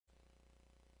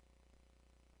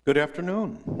Good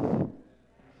afternoon.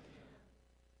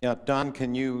 Yeah, Don,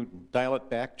 can you dial it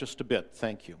back just a bit?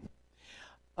 Thank you.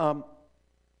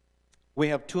 We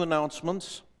have two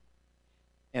announcements,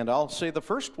 and I'll say the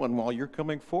first one while you're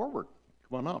coming forward.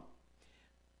 Come on up.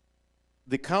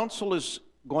 The council is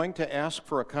going to ask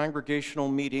for a congregational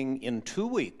meeting in 2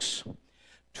 weeks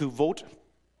to vote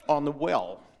on the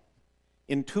well.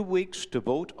 In 2 weeks to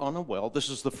vote on a well. This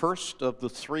is the first of the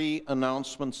three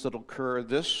announcements that will occur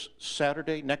this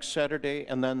Saturday, next Saturday,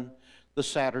 and then the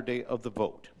Saturday of the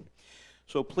vote.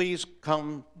 So please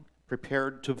come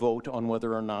prepared to vote on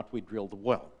whether or not we drill the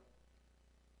well.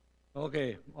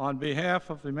 Okay, on behalf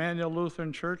of the Emmanuel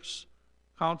Lutheran Church,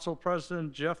 Council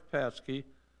President Jeff Patsky,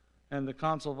 and the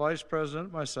Council Vice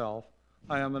President myself,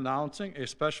 I am announcing a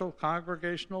special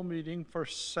congregational meeting for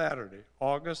Saturday,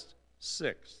 August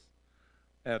 6th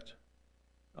at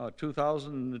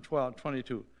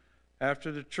 2022.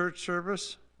 After the church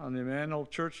service on the Emmanuel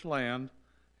Church land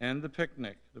and the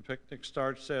picnic. The picnic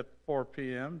starts at 4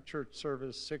 p.m., church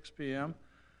service 6 p.m.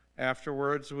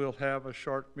 Afterwards, we'll have a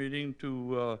short meeting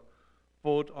to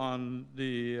vote on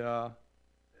the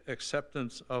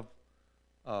acceptance of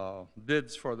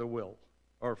bids for the well,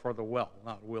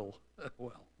 not will,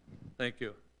 well. Thank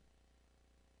you.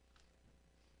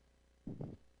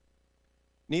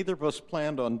 Neither of us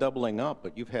planned on doubling up,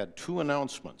 but you've had two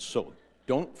announcements, so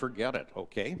don't forget it,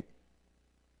 okay?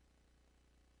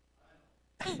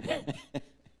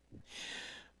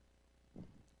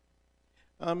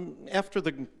 After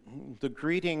the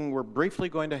greeting, we're briefly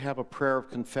going to have a prayer of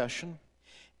confession,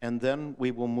 and then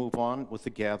we will move on with the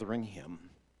gathering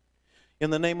hymn. In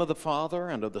the name of the Father,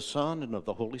 and of the Son, and of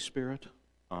the Holy Spirit,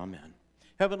 amen.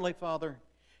 Heavenly Father,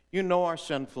 you know our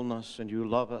sinfulness, and you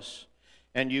love us,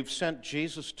 and you've sent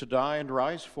Jesus to die and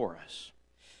rise for us.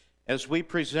 As we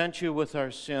present you with our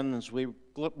sins, we're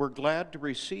glad to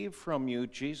receive from you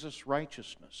Jesus'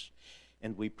 righteousness,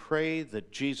 and we pray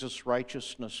that Jesus'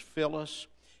 righteousness fill us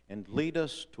and lead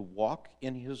us to walk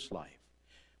in his life.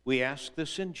 We ask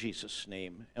this in Jesus'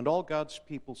 name, and all God's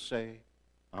people say,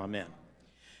 amen.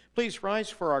 Please rise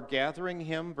for our gathering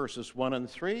hymn, verses 1 and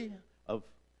 3 of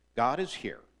God is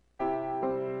Here.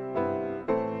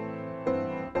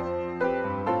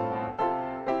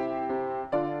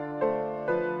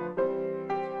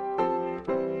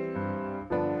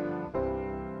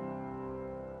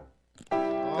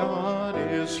 God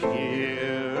is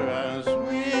here as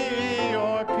we,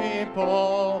 your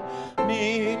people,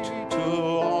 meet to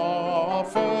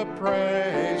offer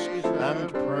praise and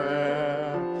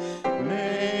prayer.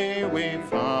 May we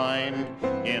find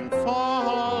in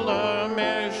fuller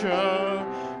measure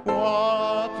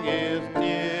what is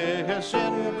this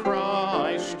in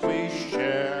Christ we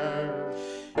share.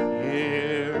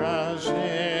 Here as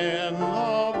in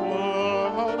the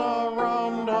world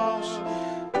around us,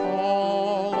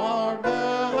 all our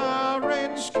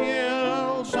varied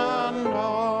skills and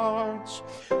arts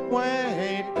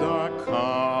wait the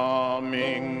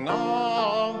coming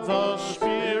of the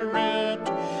Spirit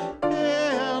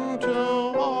into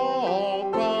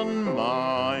open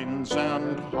minds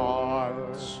and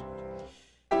hearts.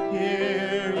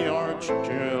 Here your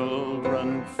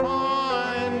children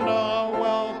find a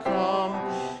welcome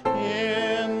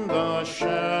in the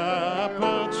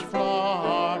shepherd's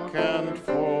flock and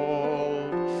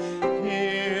fold.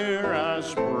 Here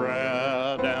as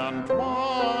bread and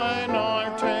wine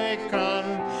are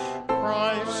taken,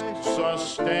 Christ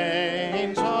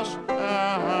sustains us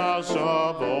as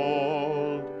of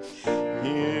old.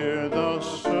 Hear the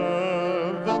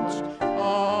servants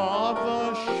of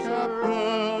the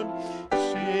shepherd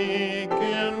seek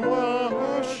in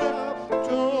worship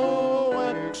to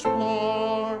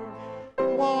explore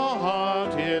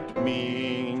what it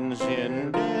means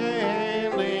in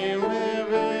daily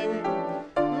living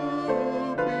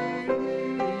to believe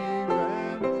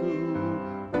and to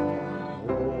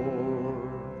adore.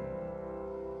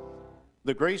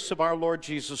 The grace of our Lord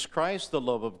Jesus Christ, the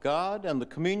love of God, and the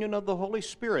communion of the Holy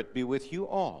Spirit be with you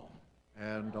all.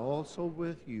 And also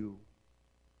with you.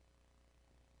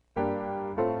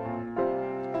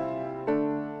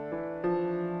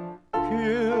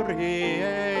 Kyrie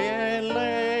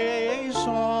eleison,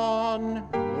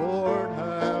 Lord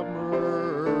have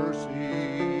mercy.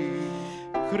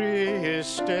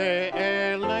 Christe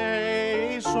eleison,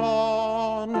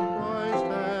 Christ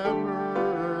have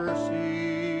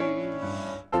mercy.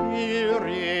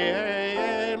 Kyrie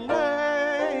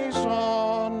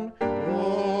eleison,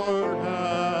 Lord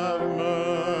have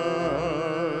mercy.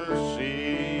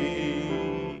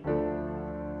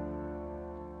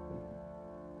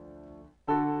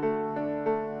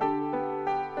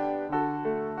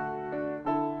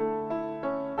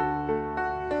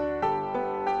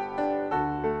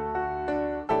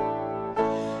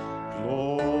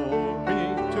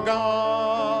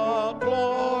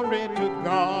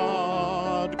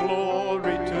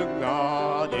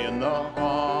 the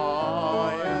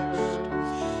highest.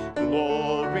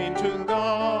 Glory to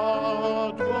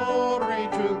God,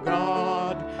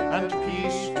 and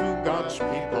peace to God's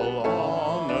people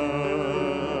on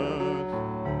earth.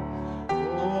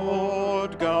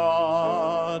 Lord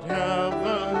God,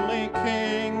 heavenly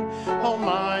King,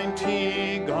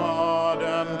 almighty God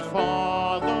and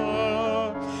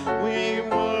Father, we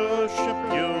worship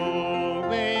you,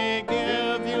 we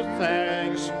give you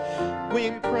thanks,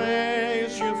 we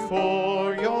praise you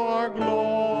for your glory.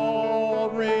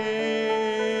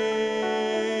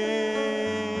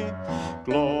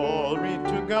 Glory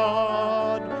to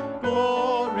God,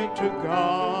 glory to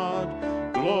God,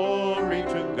 glory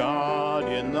to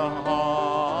God in the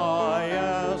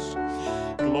highest.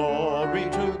 Glory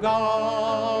to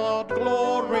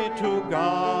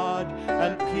God,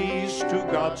 and peace to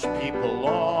God's people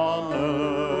on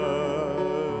earth.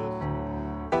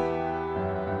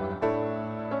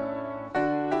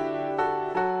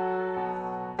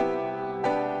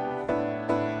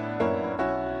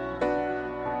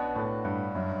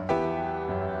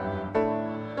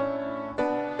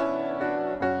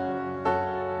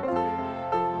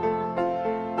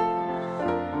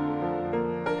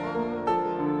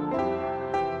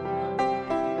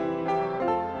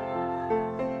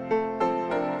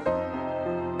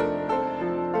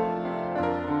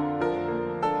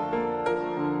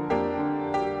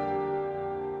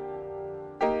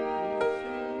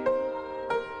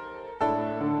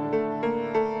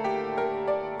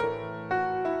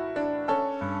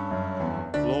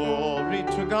 Glory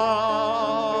to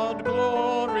God,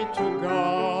 glory to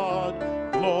God,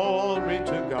 glory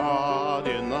to God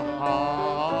in the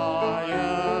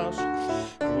highest.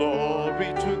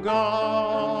 Glory to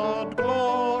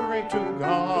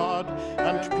God,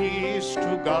 and peace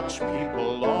to God's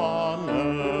people on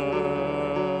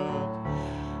earth.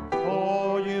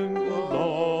 For you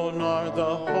alone are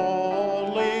the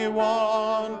Holy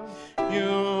One, you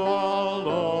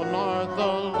alone are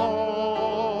the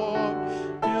Lord,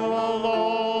 you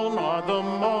alone are the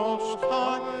Most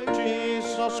High,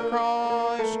 Jesus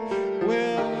Christ,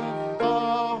 with the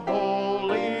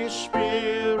Holy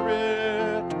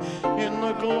Spirit, in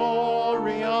the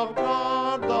glory of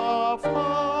God the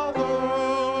Father.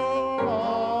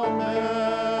 Amen.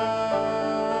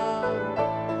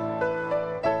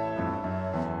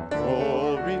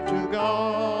 Glory to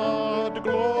God,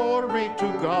 glory to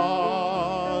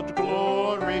God,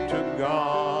 glory to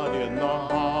God in the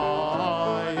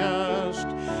highest.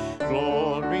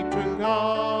 Glory to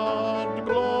God,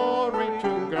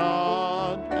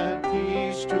 and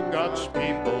peace to God's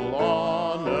people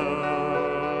on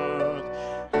earth,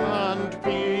 and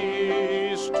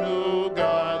peace to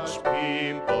God's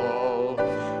people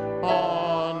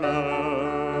on earth.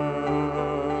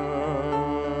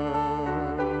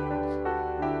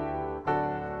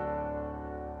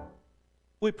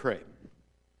 We pray.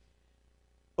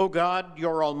 O God,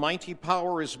 your almighty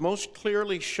power is most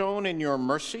clearly shown in your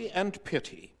mercy and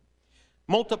pity.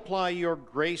 Multiply your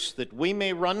grace that we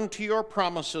may run to your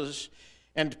promises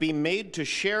and be made to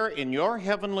share in your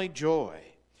heavenly joy.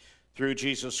 Through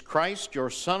Jesus Christ, your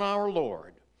Son, our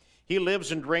Lord. He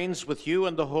lives and reigns with you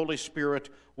and the Holy Spirit,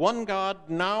 one God,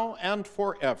 now and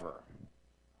forever.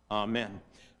 Amen.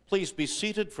 Please be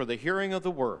seated for the hearing of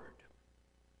the word.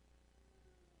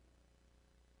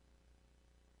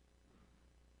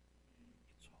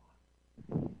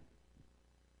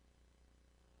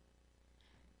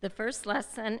 The first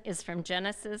lesson is from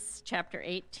Genesis chapter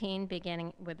 18,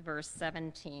 beginning with verse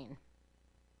 17.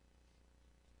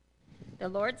 The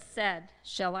Lord said,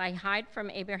 "Shall I hide from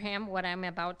Abraham what I am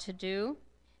about to do?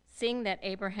 Seeing that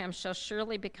Abraham shall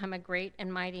surely become a great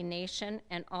and mighty nation,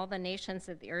 and all the nations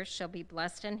of the earth shall be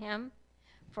blessed in him.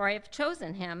 For I have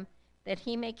chosen him, that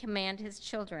he may command his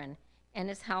children and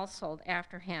his household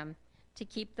after him to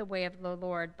keep the way of the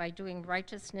Lord by doing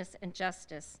righteousness and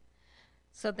justice,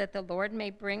 so that the Lord may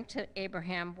bring to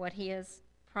Abraham what he has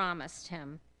promised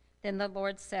him." Then the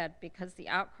Lord said, "Because the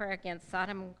outcry against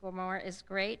Sodom and Gomorrah is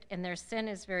great, and their sin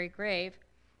is very grave,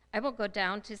 I will go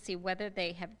down to see whether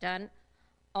they have done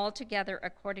altogether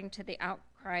according to the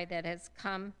outcry that has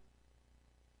come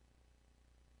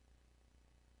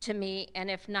to me,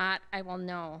 and if not, I will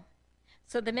know."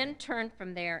 So the men turned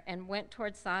from there and went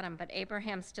toward Sodom, but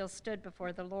Abraham still stood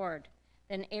before the Lord.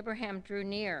 Then Abraham drew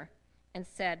near and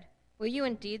said, "Will you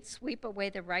indeed sweep away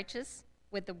the righteous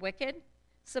with the wicked?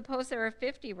 Suppose there are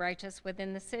 50 righteous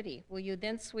within the city. Will you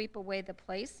then sweep away the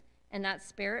place and not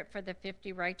spare it for the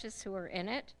 50 righteous who are in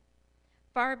it?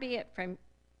 Far be it from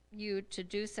you to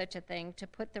do such a thing, to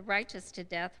put the righteous to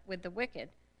death with the wicked,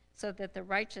 so that the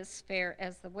righteous fare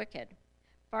as the wicked.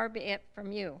 Far be it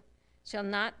from you. Shall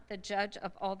not the judge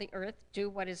of all the earth do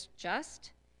what is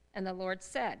just? And the Lord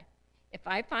said, if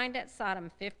I find at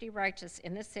Sodom 50 righteous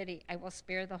in the city, I will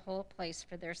spare the whole place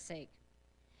for their sake.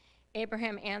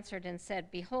 Abraham answered and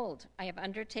said, behold, I have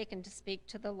undertaken to speak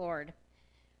to the Lord.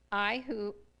 I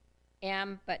who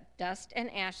am but dust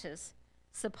and ashes,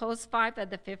 suppose 5 of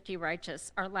the 50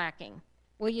 righteous are lacking.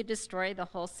 Will you destroy the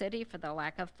whole city for the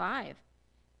lack of 5?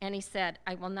 And he said,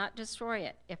 I will not destroy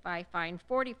it if I find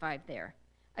 45 there.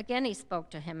 Again he spoke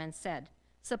to him and said,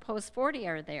 suppose 40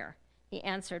 are there. He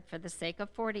answered, for the sake of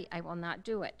 40, I will not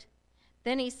do it.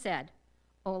 Then he said,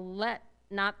 oh, let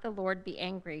not the Lord be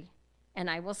angry, and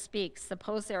I will speak.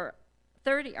 Suppose there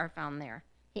 30 are found there.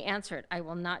 He answered, I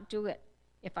will not do it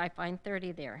if I find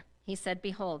 30 there. He said,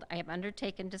 behold, I have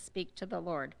undertaken to speak to the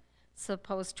Lord.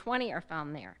 Suppose 20 are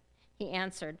found there. He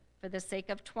answered, for the sake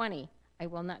of 20, I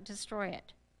will not destroy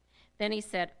it. Then he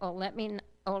said, oh, let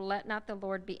not the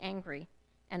Lord be angry,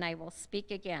 and I will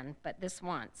speak again, but this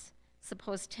once.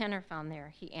 Suppose 10 are found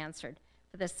there. He answered,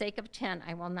 for the sake of 10,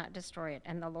 I will not destroy it.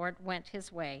 And the Lord went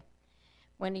his way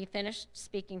when he finished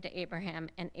speaking to Abraham,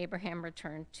 and Abraham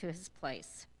returned to his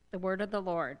place. The word of the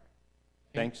Lord.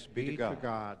 Thanks be to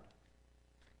God.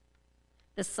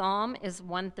 The psalm is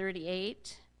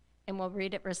 138, and we'll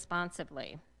read it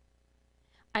responsively.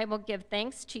 I will give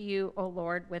thanks to you, O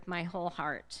Lord, with my whole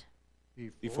heart.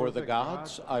 Before the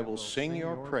gods, I will sing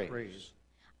your praise.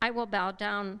 I will bow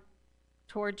down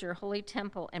toward your holy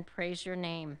temple and praise your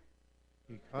name.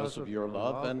 Because of your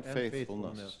love and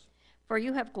faithfulness. For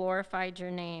you have glorified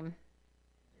your name.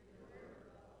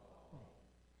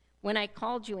 When I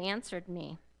called, you answered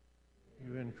me.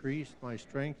 You increased my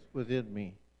strength within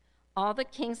me. All the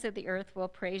kings of the earth will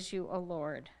praise you, O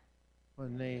Lord.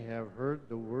 When they have heard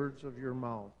the words of your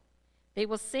mouth. They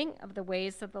will sing of the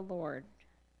ways of the Lord.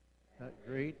 That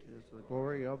great is the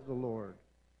glory of the Lord.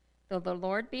 Though the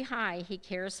Lord be high, he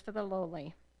cares for the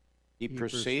lowly. He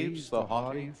perceives the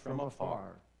haughty from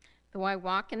afar. Though I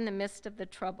walk in the midst of the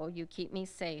trouble, you keep me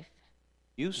safe.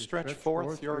 You stretch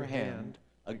forth your hand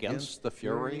against the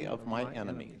fury of my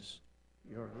enemies.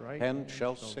 Your right hand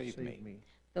shall save me.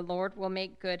 The Lord will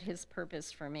make good his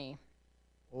purpose for me.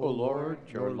 O Lord,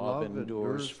 your love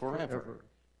endures forever.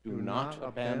 Do not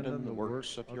abandon the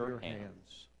works of your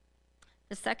hands.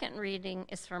 The second reading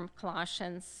is from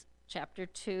Colossians chapter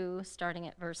 2, starting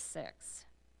at verse 6.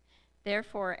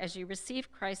 Therefore, as you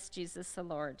receive Christ Jesus the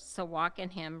Lord, so walk in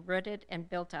him, rooted and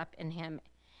built up in him,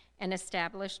 and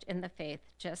established in the faith,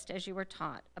 just as you were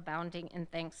taught, abounding in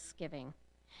thanksgiving.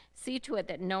 See to it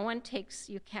that no one takes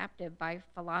you captive by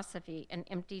philosophy and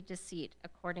empty deceit,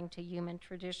 according to human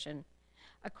tradition,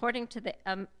 according to the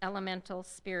elemental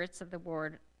spirits of the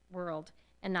world,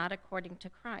 and not according to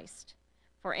Christ.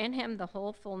 For in him the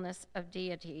whole fullness of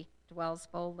deity dwells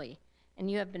bodily, and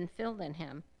you have been filled in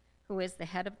him, who is the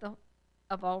head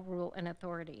of all rule and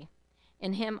authority.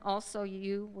 In him also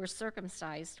you were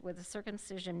circumcised with a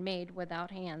circumcision made without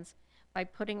hands, by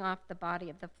putting off the body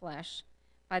of the flesh,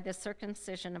 by the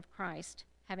circumcision of Christ,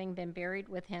 having been buried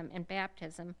with him in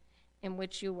baptism, in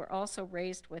which you were also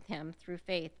raised with him through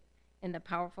faith in the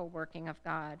powerful working of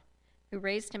God, who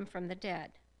raised him from the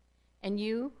dead. And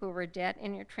you, who were dead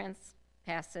in your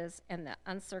trespasses and the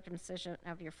uncircumcision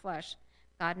of your flesh,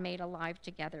 God made alive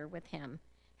together with him,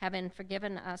 having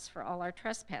forgiven us for all our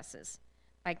trespasses,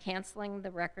 by canceling the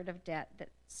record of debt that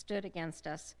stood against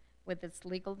us with its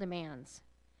legal demands.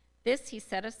 This he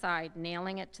set aside,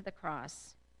 nailing it to the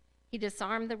cross. He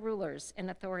disarmed the rulers and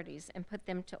authorities and put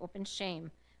them to open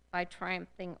shame by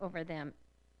triumphing over them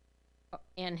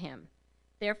in him.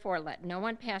 Therefore, let no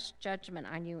one pass judgment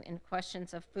on you in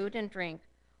questions of food and drink,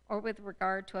 or with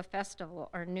regard to a festival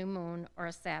or new moon or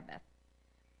a Sabbath.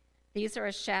 These are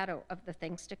a shadow of the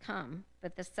things to come,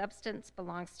 but the substance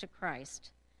belongs to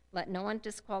Christ. Let no one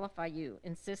disqualify you,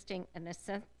 insisting in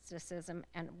asceticism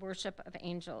and worship of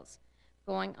angels,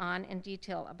 going on in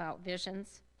detail about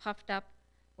visions, puffed up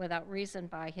without reason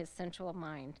by his sensual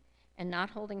mind, and not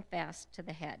holding fast to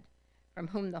the head, from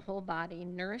whom the whole body,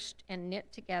 nourished and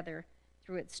knit together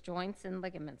through its joints and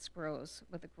ligaments, grows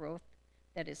with a growth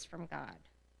that is from God.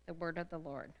 The word of the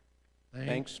Lord.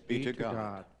 Thanks be to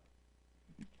God.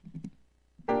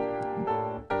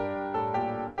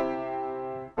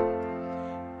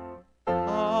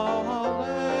 Hallelujah.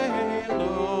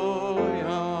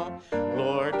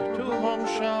 Lord, to whom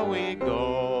shall we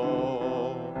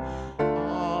go?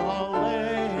 Hallelujah.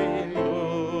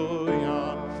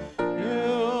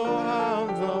 You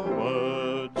have the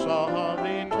words of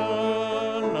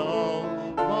eternal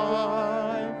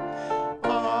life.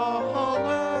 Hallelujah.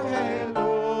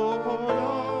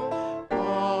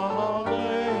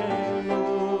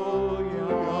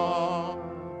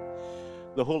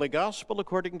 Holy Gospel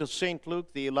according to St.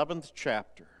 Luke, the 11th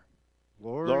chapter.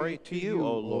 Glory to you,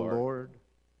 O Lord.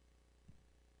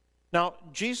 Now,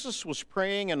 Jesus was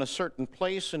praying in a certain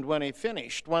place, and when he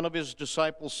finished, one of his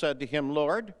disciples said to him,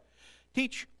 Lord,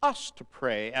 teach us to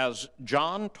pray as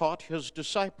John taught his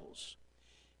disciples.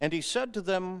 And he said to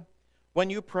them, when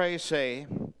you pray, say,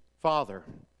 Father,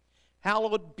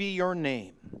 hallowed be your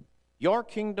name, your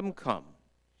kingdom come.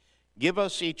 Give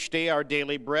us each day our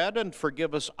daily bread, and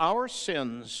forgive us our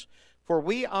sins, for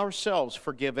we ourselves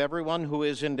forgive everyone who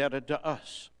is indebted to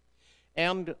us.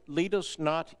 And lead us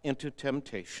not into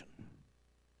temptation.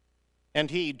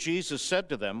 And he, Jesus, said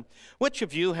to them, which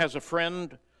of you has a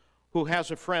friend who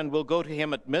has a friend will go to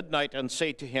him at midnight and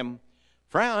say to him,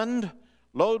 Friend,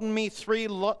 lend me 3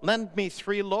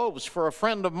 loaves, for a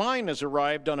friend of mine has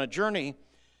arrived on a journey,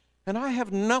 and I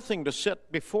have nothing to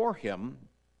set before him.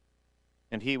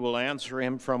 And he will answer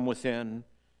him from within,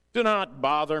 Do not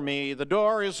bother me, the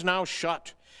door is now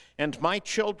shut, and my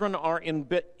children are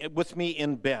with me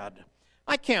in bed.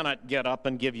 I cannot get up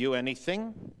and give you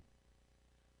anything.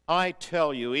 I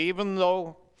tell you, even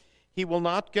though he will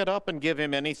not get up and give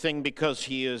him anything because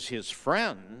he is his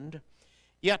friend,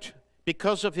 yet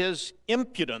because of his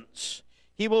impudence,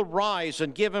 he will rise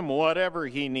and give him whatever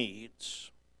he needs.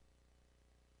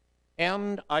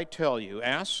 And I tell you,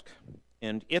 ask,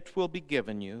 and it will be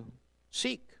given you.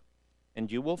 Seek,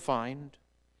 and you will find.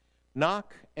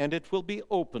 Knock, and it will be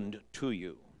opened to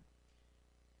you.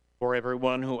 For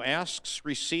everyone who asks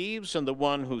receives, and the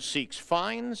one who seeks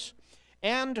finds,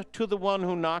 and to the one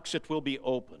who knocks it will be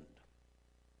opened.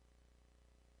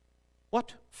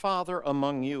 What father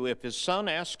among you, if his son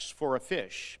asks for a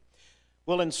fish,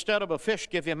 will instead of a fish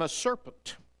give him a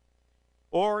serpent?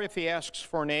 Or if he asks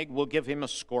for an egg, will give him a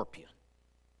scorpion?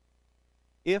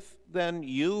 If then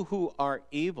you who are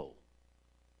evil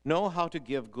know how to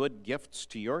give good gifts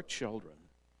to your children,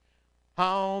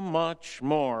 how much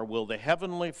more will the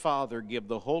Heavenly Father give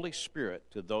the Holy Spirit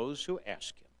to those who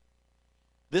ask him?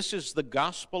 This is the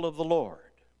gospel of the Lord.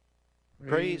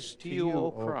 Praise to you, O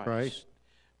Christ.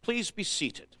 Please be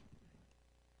seated.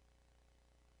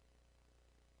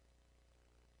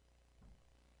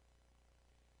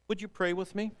 Would you pray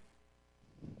with me?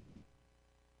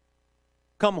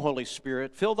 Come, Holy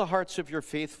Spirit, fill the hearts of your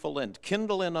faithful and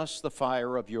kindle in us the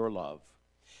fire of your love.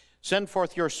 Send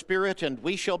forth your Spirit, and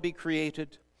we shall be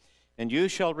created, and you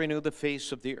shall renew the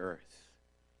face of the earth.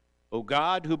 O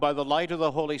God, who by the light of the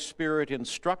Holy Spirit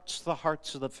instructs the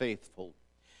hearts of the faithful,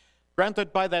 grant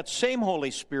that by that same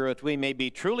Holy Spirit we may be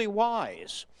truly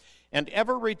wise and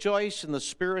ever rejoice in the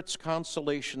Spirit's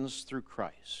consolations through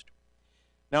Christ.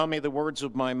 Now may the words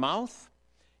of my mouth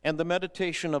and the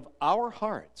meditation of our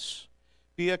hearts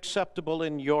be acceptable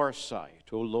in your sight,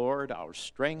 O Lord, our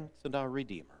strength and our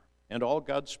Redeemer. And all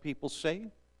God's people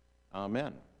say,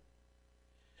 Amen.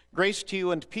 Grace to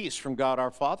you and peace from God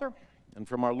our Father and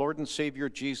from our Lord and Savior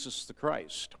Jesus the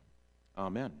Christ.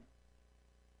 Amen.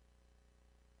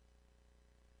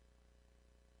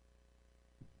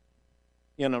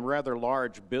 In a rather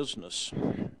large business,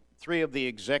 3 of the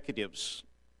executives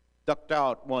ducked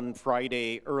out one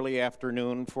Friday early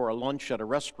afternoon for a lunch at a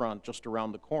restaurant just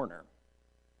around the corner.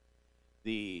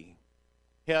 The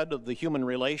head of the human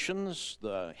relations,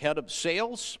 the head of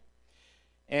sales,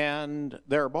 and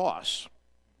their boss.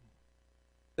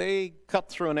 They cut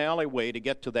through an alleyway to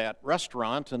get to that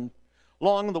restaurant, and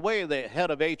along the way, the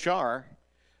head of HR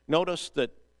noticed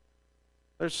that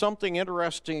there's something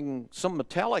interesting, some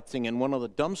metallic thing in one of the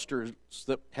dumpsters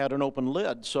that had an open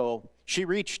lid. So she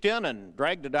reached in and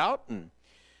dragged it out, and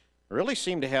really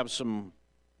seemed to have some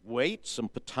weight, some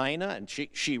patina, and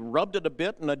she rubbed it a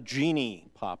bit, and a genie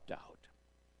popped out.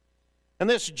 And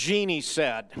this genie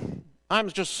said, I'm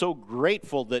just so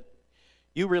grateful that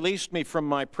you released me from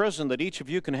my prison, that each of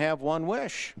you can have one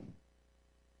wish.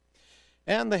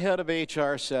 And the head of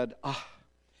HR said,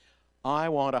 I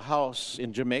want a house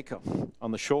in Jamaica on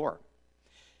the shore.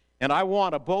 And I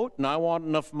want a boat, and I want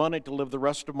enough money to live the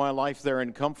rest of my life there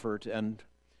in comfort. And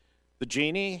the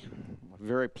genie, a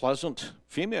very pleasant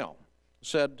female,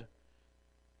 said,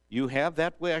 you have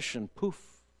that wish, and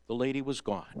poof, the lady was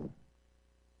gone.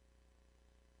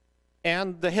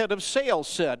 And the head of sales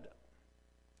said,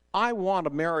 I want to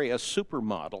marry a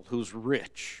supermodel who's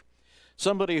rich,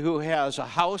 somebody who has a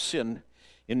house in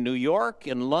New York,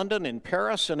 in London, in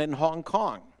Paris, and in Hong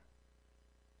Kong.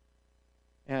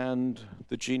 And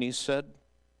the genie said,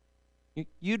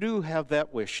 you do have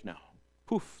that wish now.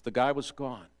 Poof, the guy was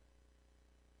gone.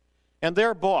 And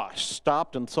their boss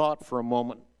stopped and thought for a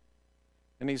moment,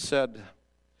 and he said,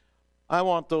 I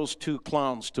want those 2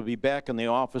 clowns to be back in the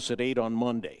office at 8 on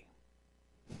Monday.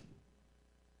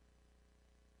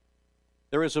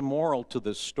 there is a moral to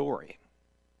this story.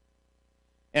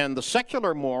 And the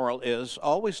secular moral is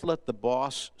always let the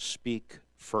boss speak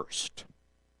first.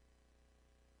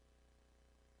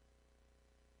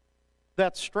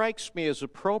 That strikes me as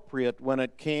appropriate when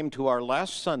it came to our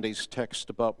last Sunday's text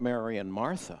about Mary and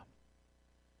Martha.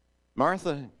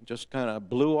 Martha just kind of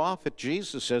blew off at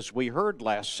Jesus, as we heard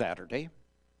last Saturday.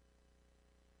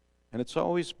 And it's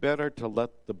always better to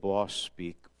let the boss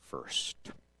speak first.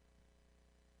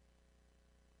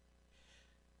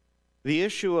 The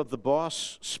issue of the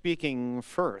boss speaking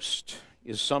first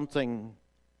is something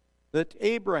that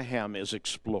Abraham is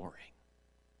exploring.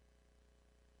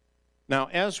 Now,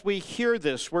 as we hear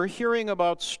this, we're hearing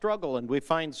about struggle, and we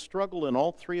find struggle in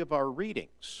all three of our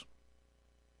readings.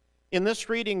 In this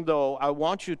reading, though, I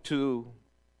want you to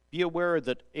be aware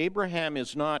that Abraham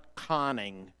is not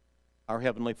conning our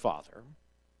Heavenly Father.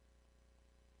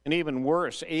 And even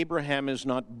worse, Abraham is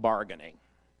not bargaining.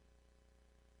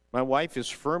 My wife is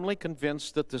firmly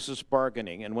convinced that this is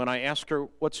bargaining, and when I ask her,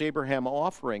 what's Abraham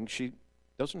offering, she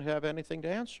doesn't have anything to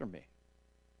answer me.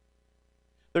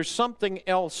 There's something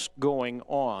else going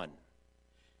on.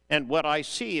 And what I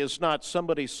see is not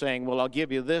somebody saying, well, I'll give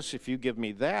you this if you give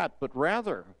me that, but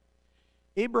rather,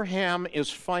 Abraham is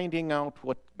finding out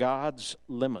what God's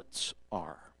limits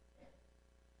are.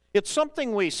 It's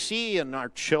something we see in our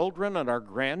children and our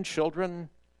grandchildren.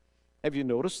 Have you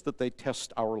noticed that they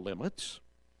test our limits?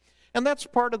 And that's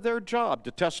part of their job,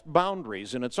 to test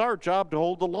boundaries, and it's our job to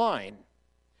hold the line.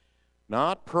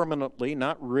 Not permanently,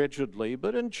 not rigidly,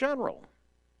 but in general.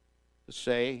 To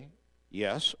say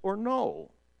yes or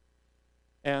no.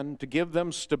 And to give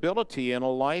them stability in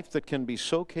a life that can be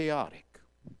so chaotic.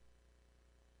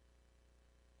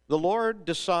 The Lord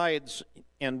decides,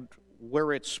 and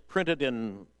where it's printed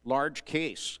in large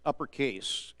case,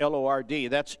 uppercase, L-O-R-D,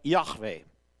 that's Yahweh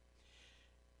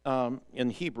in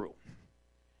Hebrew.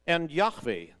 And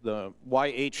Yahweh, the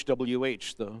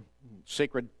Y-H-W-H, the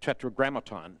sacred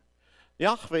tetragrammaton,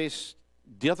 Yahweh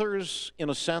dithers in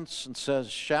a sense and says,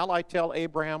 shall I tell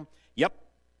Abraham? Yep,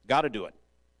 got to do it.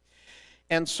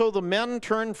 And so the men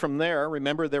turn from there.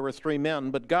 Remember, there were 3 men,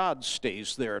 but God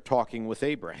stays there talking with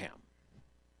Abraham.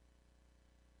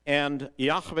 And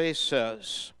Yahweh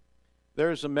says,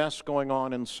 there's a mess going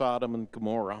on in Sodom and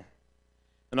Gomorrah.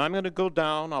 And I'm going to go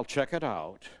down, I'll check it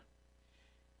out,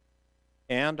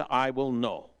 and I will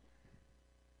know.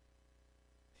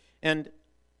 And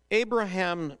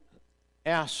Abraham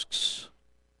asks,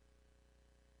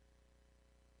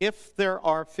 if there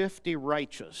are 50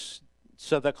 righteous,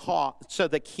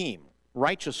 tzedakim,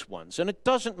 righteous ones, and it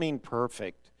doesn't mean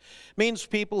perfect, it means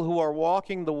people who are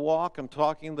walking the walk and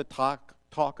talking the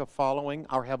talk of following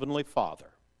our Heavenly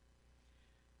Father.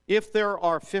 If there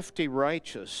are 50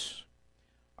 righteous,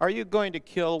 are you going to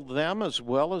kill them as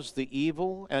well as the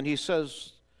evil? And he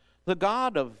says, the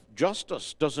God of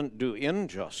justice doesn't do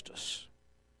injustice.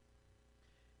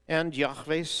 And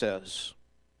Yahweh says,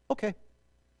 okay,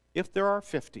 if there are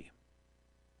 50.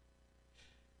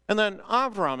 And then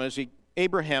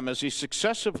Abraham, as he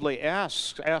successively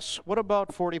asks, what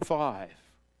about 45?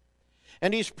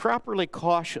 And he's properly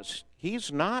cautious.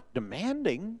 He's not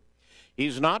demanding.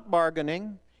 He's not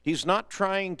bargaining. He's not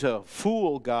trying to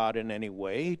fool God in any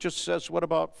way. He just says, what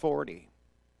about 40?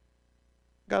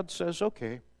 God says,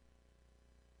 okay.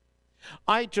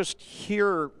 I just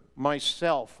hear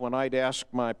myself when I'd ask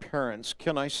my parents,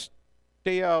 can I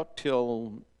stay out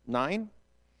till 9?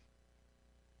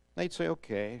 They'd say,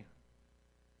 okay.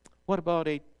 What about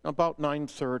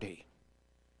 9:30?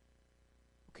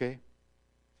 Okay.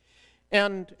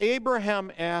 And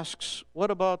Abraham asks,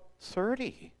 what about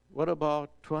 30? What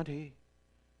about 20?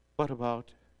 What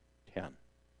about 10?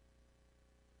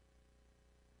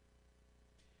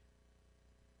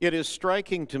 It is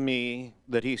striking to me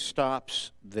that he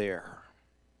stops there.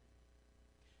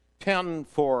 10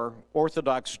 for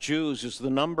Orthodox Jews is the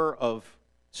number of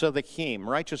tzedakim,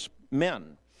 righteous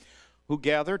men, who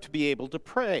gather to be able to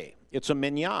pray. It's a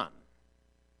minyan.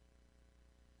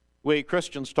 We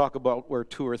Christians talk about where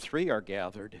 2 or 3 are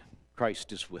gathered,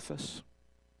 Christ is with us.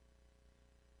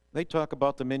 They talk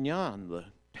about the minyan, the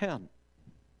 10.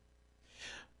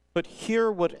 But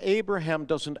hear what Abraham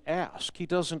doesn't ask. He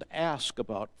doesn't ask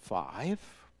about 5.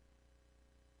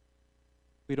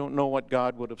 We don't know what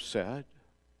God would have said.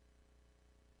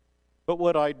 But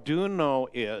what I do know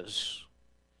is,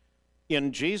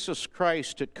 in Jesus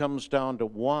Christ, it comes down to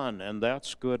 1, and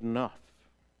that's good enough.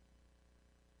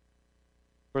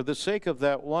 For the sake of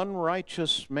that one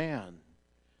righteous man,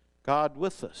 God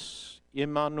with us,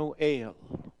 Immanuel.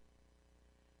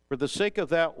 For the sake of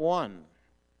that one,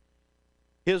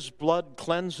 his blood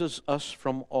cleanses us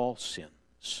from all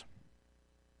sins.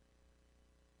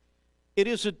 It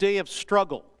is a day of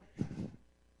struggle.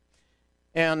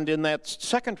 And in that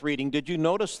second reading, did you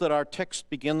notice that our text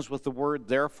begins with the word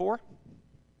therefore?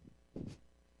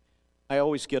 I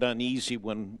always get uneasy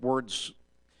when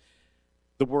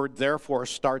the word therefore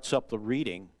starts up the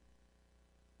reading.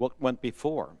 What went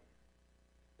before?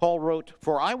 Paul wrote,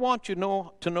 "For I want you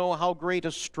to know how great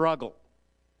a struggle."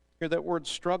 Hear that word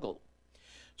struggle.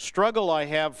 "Struggle I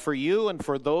have for you and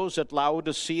for those at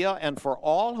Laodicea and for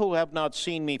all who have not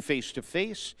seen me face to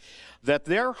face, that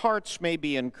their hearts may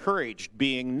be encouraged,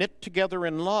 being knit together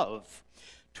in love,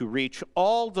 to reach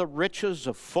all the riches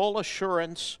of full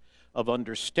assurance of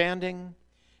understanding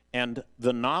and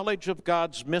the knowledge of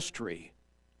God's mystery,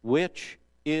 which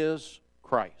is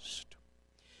Christ,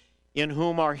 in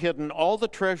whom are hidden all the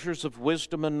treasures of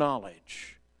wisdom and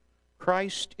knowledge."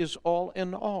 Christ is all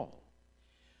in all.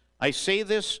 "I say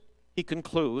this," he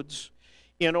concludes,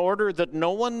 "in order that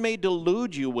no one may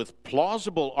delude you with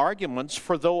plausible arguments,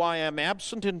 for though I am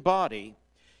absent in body,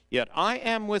 yet I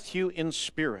am with you in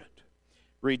spirit,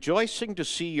 rejoicing to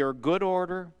see your good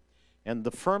order and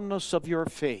the firmness of your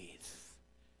faith.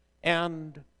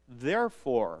 And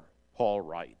therefore," Paul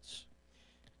writes,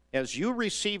 "as you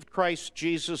received Christ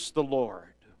Jesus the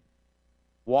Lord,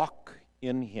 walk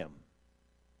in him."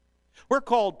 We're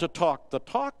called to talk the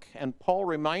talk, and Paul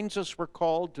reminds us we're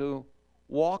called to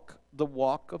walk the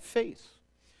walk of faith,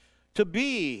 to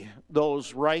be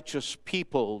those righteous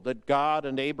people that God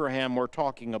and Abraham were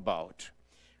talking about,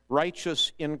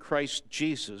 righteous in Christ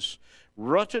Jesus,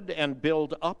 rooted and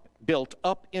built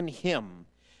up in him,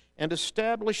 and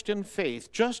established in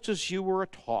faith, just as you were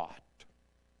taught.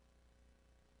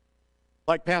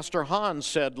 Like Pastor Hans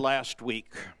said last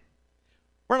week,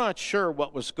 we're not sure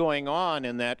what was going on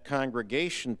in that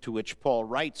congregation to which Paul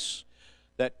writes,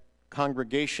 that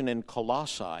congregation in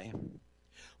Colossae.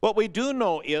 What we do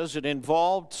know is it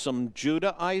involved some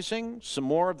Judaizing, some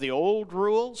more of the old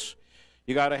rules.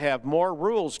 You got to have more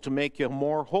rules to make you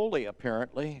more holy,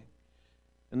 apparently.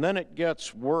 And then it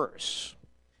gets worse.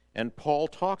 And Paul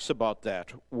talks about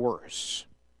that worse.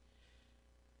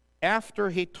 After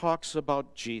he talks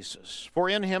about Jesus, "For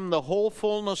in him the whole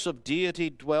fullness of deity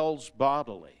dwells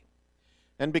bodily."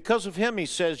 And because of him, he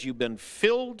says, you've been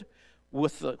filled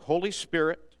with the Holy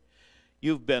Spirit.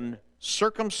 You've been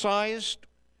circumcised,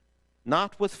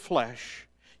 not with flesh.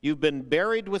 You've been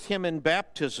buried with him in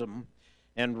baptism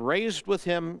and raised with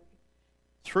him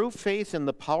through faith in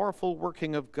the powerful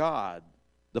working of God,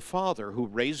 the Father, who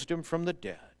raised him from the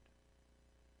dead.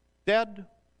 Dead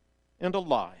and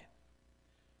alive.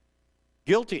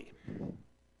 Guilty.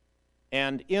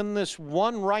 And in this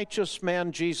one righteous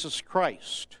man, Jesus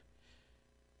Christ,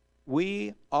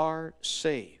 we are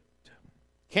saved,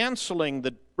 canceling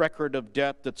the record of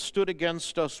debt that stood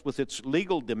against us with its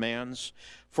legal demands,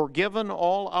 forgiven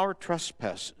all our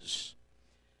trespasses.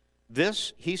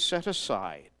 This he set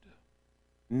aside,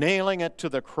 nailing it to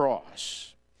the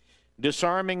cross,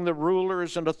 disarming the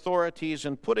rulers and authorities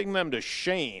and putting them to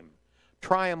shame,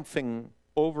 triumphing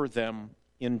over them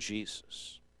in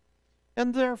Jesus.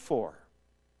 And therefore,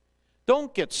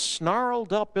 don't get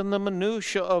snarled up in the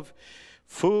minutia of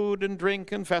food and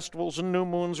drink and festivals and new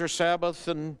moons or Sabbath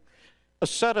and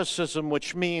asceticism,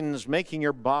 which means making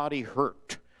your body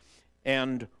hurt,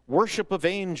 and worship of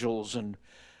angels and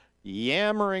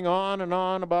yammering on and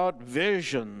on about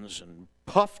visions and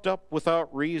puffed up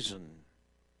without reason.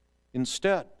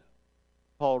 Instead,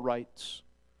 Paul writes,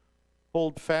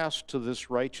 hold fast to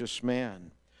this righteous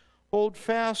man. Hold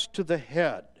fast to the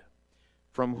head,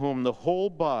 from whom the whole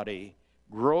body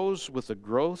grows with the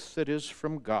growth that is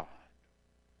from God.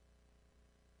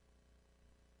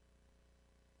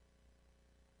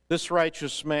 This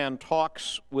righteous man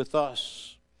talks with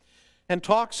us and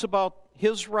talks about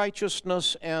his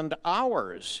righteousness and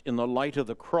ours in the light of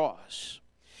the cross.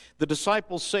 The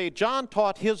disciples say, John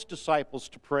taught his disciples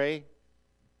to pray.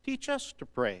 Teach us to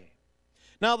pray.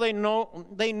 Now they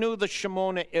knew the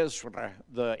Shemona Ezra,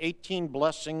 the 18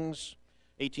 blessings,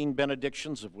 18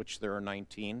 benedictions, of which there are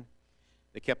 19.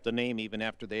 They kept the name even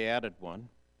after they added one.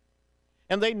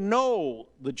 And they know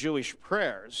the Jewish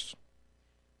prayers,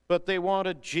 but they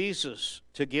wanted Jesus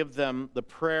to give them the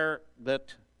prayer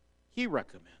that he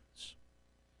recommends.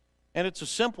 And it's a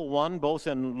simple one, both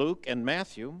in Luke and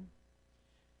Matthew.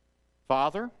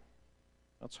 Father,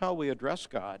 that's how we address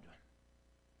God.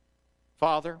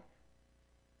 Father,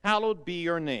 hallowed be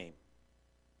your name.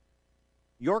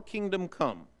 Your kingdom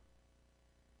come.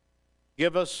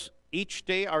 Give us each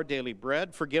day our daily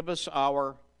bread. Forgive us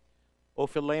our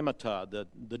ophilemata,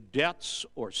 the debts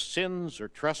or sins or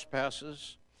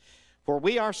trespasses. For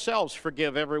we ourselves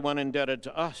forgive everyone indebted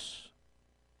to us.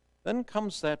 Then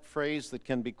comes that phrase that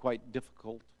can be quite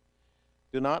difficult.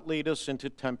 do not lead us into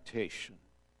temptation.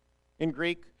 In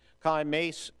Greek, kai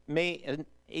mes me en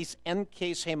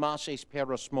case hemases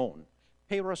perosmon.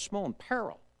 Perosmon,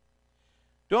 peril.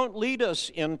 Don't lead us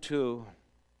into,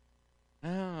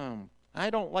 I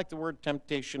don't like the word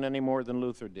temptation any more than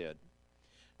Luther did.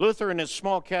 Luther in his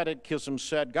small catechism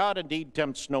said, God indeed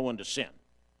tempts no one to sin.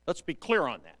 Let's be clear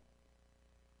on that.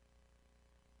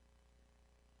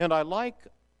 And I like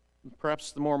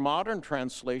perhaps the more modern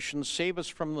translation, save us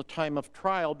from the time of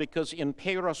trial, because in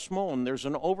perosmon there's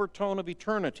an overtone of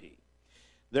eternity.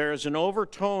 There's an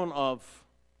overtone of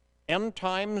end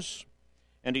times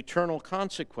and eternal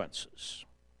consequences.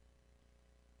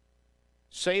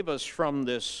 Save us from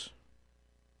this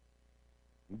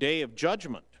day of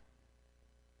judgment.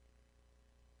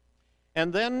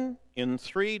 And then in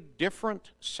 3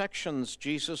 different sections,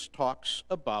 Jesus talks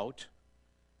about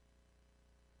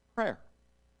prayer.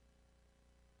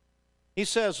 He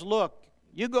says, look,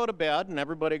 you go to bed, and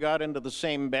everybody got into the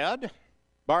same bed.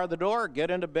 Bar the door,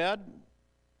 get into bed.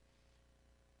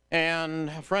 And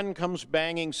a friend comes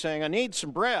banging saying, I need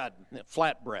some bread,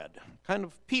 flat bread, kind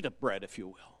of pita bread, if you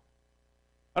will.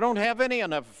 I don't have any,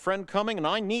 and I have a friend coming, and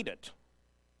I need it.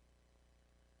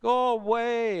 Go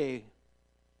away.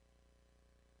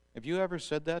 Have you ever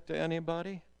said that to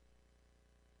anybody?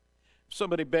 If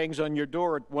somebody bangs on your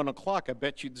door at 1 o'clock, I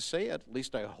bet you'd say it. At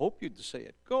least I hope you'd say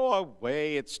it. Go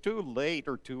away. It's too late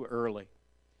or too early.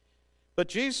 But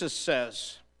Jesus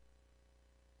says,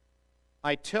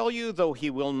 I tell you, though he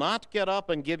will not get up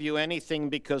and give you anything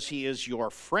because he is your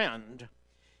friend,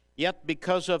 yet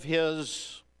because of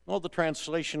his, well, the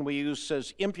translation we use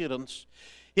says impudence.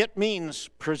 It means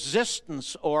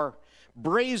persistence or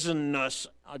brazenness,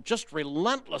 just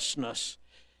relentlessness.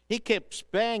 He keeps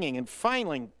banging, and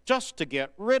finally, just to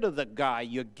get rid of the guy,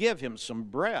 you give him some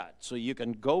bread so you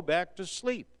can go back to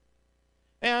sleep,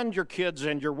 and your kids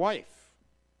and your wife.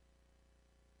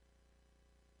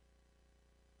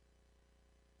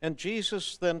 And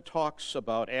Jesus then talks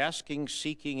about asking,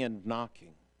 seeking, and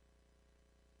knocking.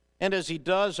 And as he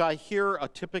does, I hear a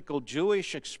typical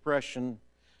Jewish expression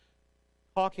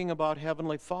talking about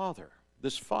Heavenly Father,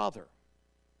 this Father.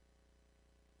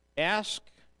 Ask,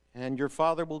 and your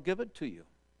Father will give it to you.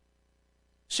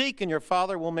 Seek, and your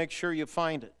Father will make sure you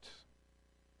find it.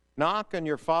 Knock, and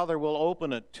your Father will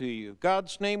open it to you.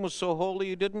 God's name was so holy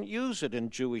you didn't use it in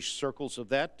Jewish circles of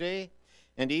that day,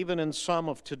 and even in some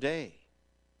of today.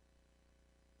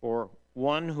 For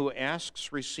one who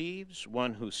asks receives,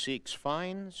 one who seeks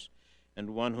finds,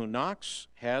 and one who knocks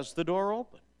has the door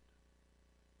open.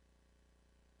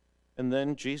 And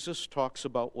then Jesus talks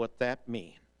about what that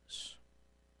means.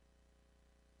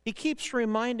 He keeps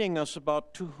reminding us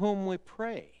about to whom we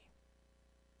pray.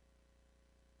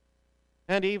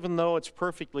 And even though it's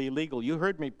perfectly legal, you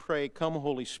heard me pray, come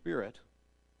Holy Spirit.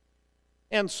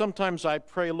 And sometimes I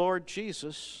pray, Lord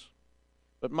Jesus,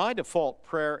 but my default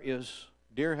prayer is,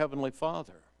 Dear Heavenly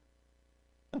Father.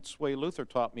 That's the way Luther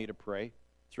taught me to pray,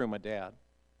 through my dad.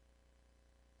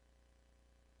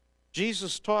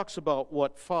 Jesus talks about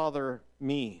what Father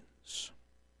means.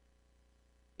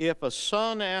 If a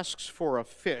son asks for a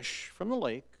fish from the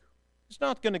lake, he's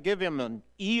not going to give him an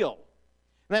eel.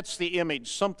 And that's the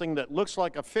image, something that looks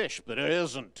like a fish, but it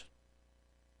isn't.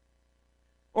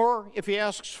 Or if he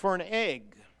asks for an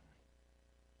egg,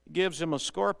 he gives him a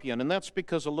scorpion, and that's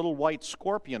because a little white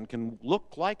scorpion can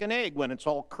look like an egg when it's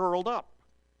all curled up.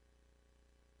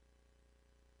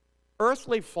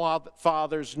 Earthly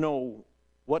fathers know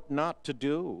what not to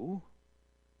do.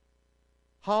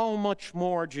 How much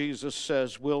more, Jesus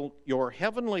says, will your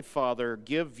heavenly Father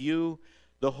give you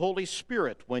the Holy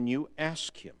Spirit when you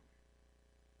ask him?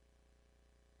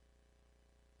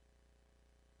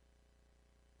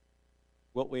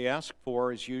 What we ask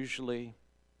for is usually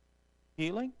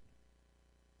healing,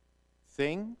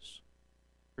 things,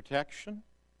 protection.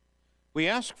 We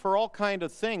ask for all kinds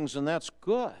of things, and that's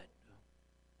good.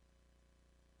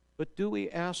 But do we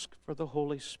ask for the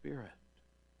Holy Spirit?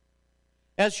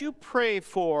 As you pray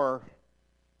for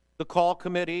the call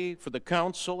committee, for the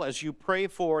council, as you pray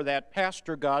for that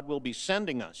pastor God will be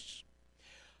sending us,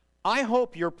 I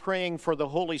hope you're praying for the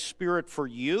Holy Spirit for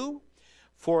you,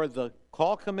 for the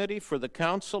call committee, for the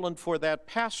council, and for that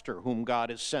pastor whom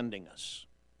God is sending us.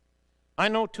 I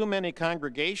know too many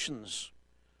congregations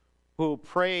who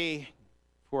pray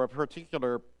for a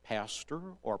particular pastor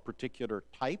or particular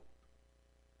type.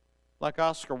 Like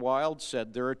Oscar Wilde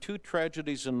said, there are two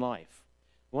tragedies in life.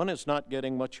 One is not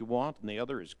getting what you want, and the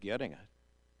other is getting it.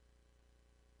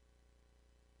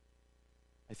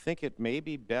 I think it may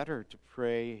be better to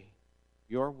pray,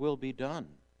 your will be done,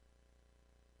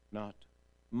 not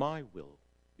my will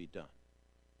be done.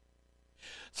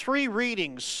 3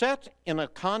 readings set in a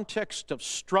context of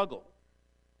struggle.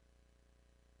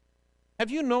 Have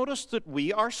you noticed that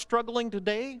we are struggling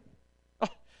today? Oh,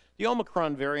 the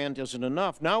Omicron variant isn't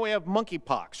enough. Now we have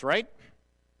monkeypox, right?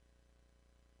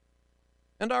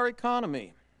 And our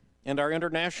economy and our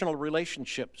international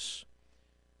relationships.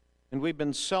 And we've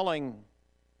been selling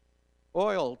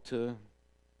oil to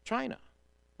China.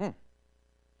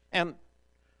 And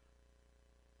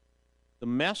the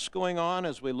mess going on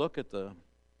as we look at the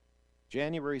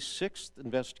January 6th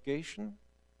investigation,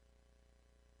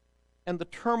 and the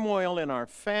turmoil in our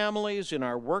families, in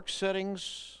our work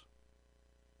settings.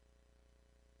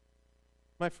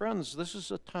 My friends, this is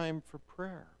a time for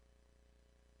prayer.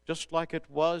 Just like it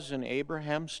was in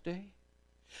Abraham's day,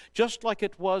 just like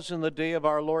it was in the day of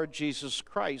our Lord Jesus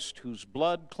Christ, whose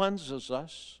blood cleanses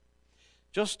us,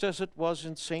 just as it was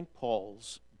in St.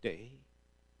 Paul's day,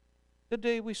 the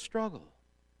day we struggle.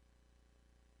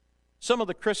 Some of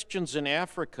the Christians in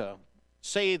Africa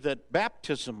say that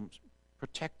baptism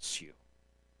protects you.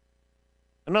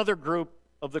 Another group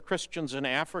of the Christians in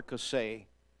Africa say,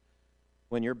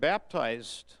 when you're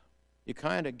baptized, you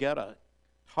kind of get a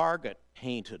target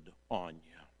painted on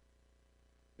you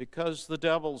because the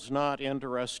devil's not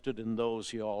interested in those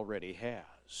he already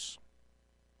has.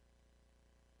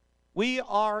 We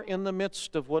are in the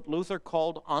midst of what Luther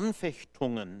called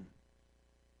Anfechtungen,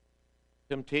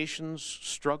 temptations,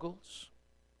 struggles.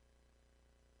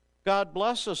 God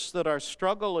bless us that our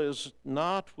struggle is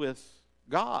not with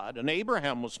God, and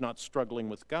Abraham was not struggling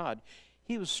with God.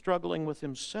 He was struggling with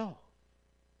himself.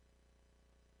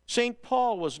 St.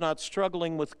 Paul was not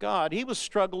struggling with God. He was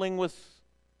struggling with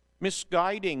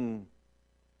misguiding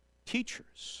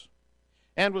teachers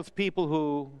and with people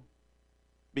who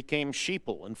became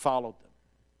sheeple and followed them.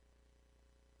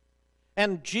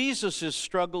 And Jesus is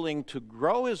struggling to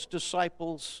grow his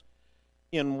disciples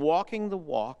in walking the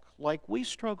walk like we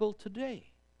struggle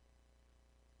today.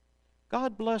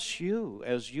 God bless you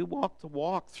as you walk the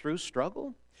walk through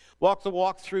struggle. Walk the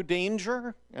walk through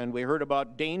danger, and we heard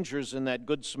about dangers in that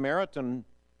Good Samaritan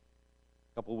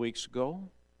a couple weeks ago.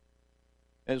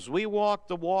 As we walk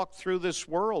the walk through this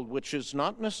world, which is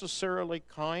not necessarily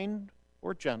kind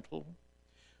or gentle,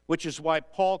 which is why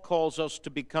Paul calls us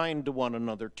to be kind to one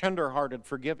another, tender-hearted,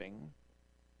 forgiving.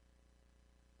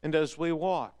 And as we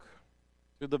walk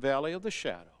through the valley of the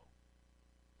shadow,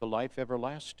 the life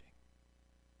everlasting.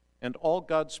 And all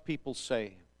God's people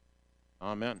say,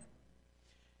 Amen.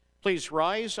 Please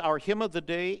rise. Our hymn of the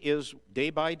day is Day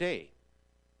by Day.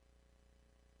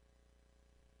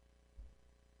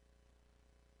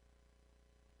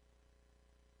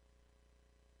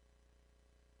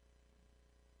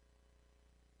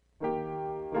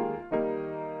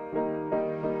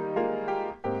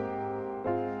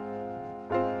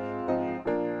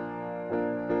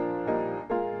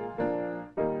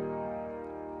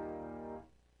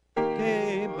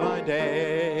 Day by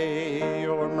day,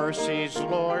 your mercies,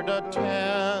 Lord,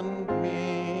 attend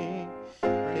me.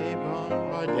 Day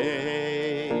by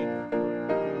day,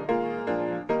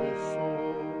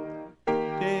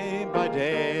 day by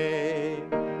day,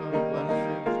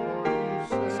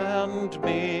 send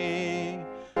me,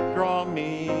 draw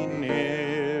me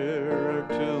near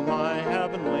to my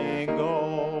heavenly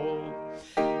goal.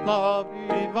 Love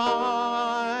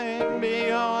divine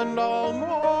beyond all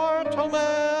mortal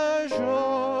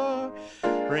measure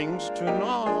brings to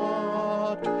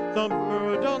naught the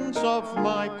burdens of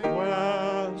my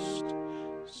quest.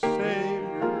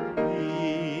 Savior,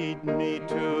 lead me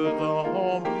to the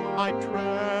home I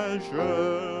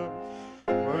treasure,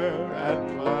 where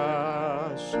at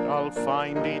last I'll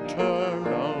find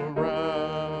eternal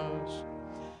rest.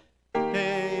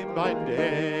 Day by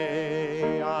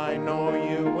day, I know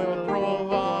you will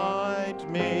provide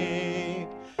me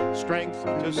strength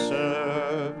to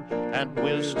serve and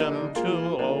wisdom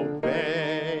to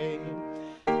obey.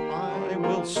 I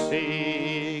will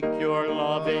seek your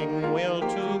loving will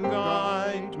to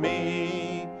guide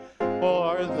me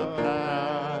o'er the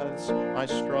paths I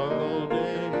struggle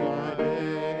day by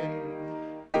day.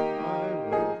 I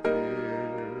will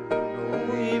fear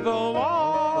no evil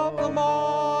of the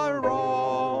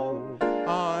morrow.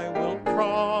 I will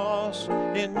trust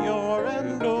in your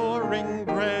enduring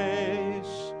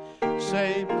grace.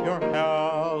 Savior,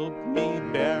 help me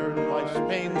bear life's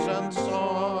pains and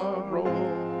sorrow,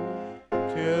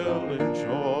 till in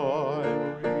joy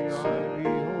I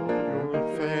behold your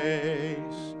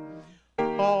face.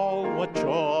 Oh, what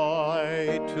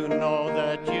joy to know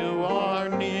that you are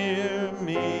near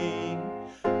me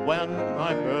when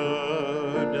my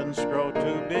burdens grow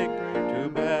too big to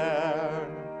bear.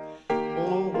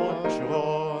 Oh, what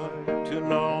joy to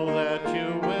know that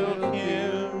you will hear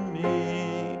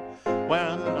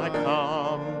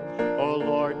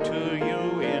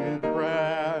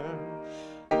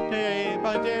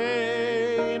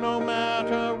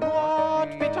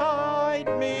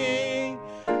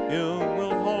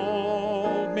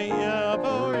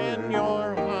ever in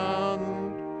your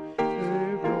hand.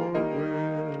 Save your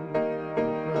will,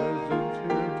 presence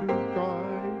here to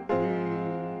guide me,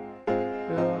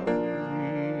 till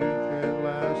reach at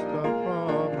last the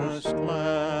promised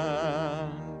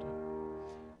land.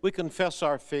 We confess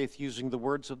our faith using the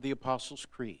words of the Apostles'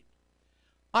 Creed.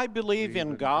 I believe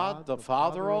in God, the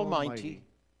Father Almighty,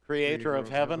 creator of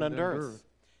heaven and earth.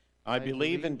 I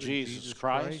believe in Jesus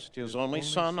Christ, his only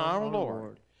Son, our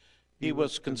Lord. He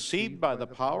was conceived by the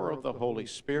power of the Holy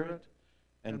Spirit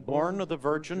and born of the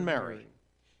Virgin Mary.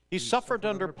 He suffered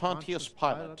under Pontius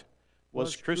Pilate,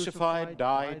 was crucified,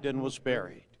 died, and was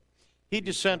buried. He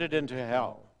descended into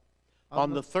hell.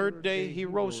 On the third day he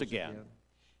rose again.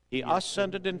 He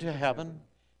ascended into heaven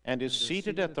and is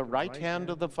seated at the right hand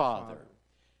of the Father.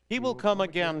 He will come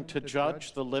again to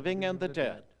judge the living and the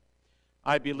dead.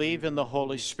 I believe in the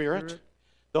Holy Spirit,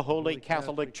 the Holy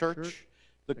Catholic Church,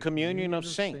 the communion of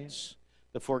saints,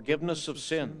 the forgiveness of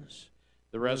sins,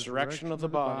 the resurrection of the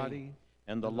body,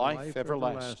 and the life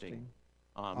everlasting.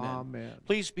 Amen.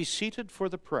 Please be seated for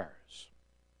the prayers.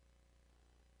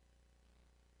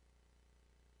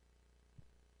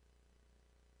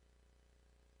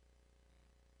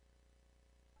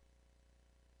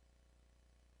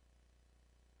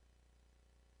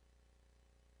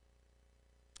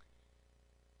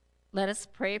 Let us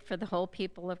pray for the whole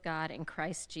people of God in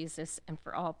Christ Jesus and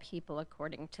for all people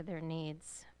according to their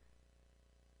needs.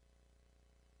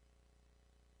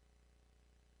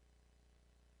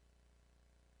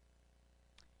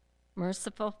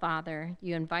 Merciful Father,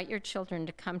 you invite your children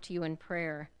to come to you in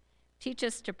prayer. Teach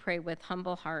us to pray with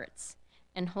humble hearts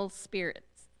and whole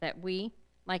spirits, that we,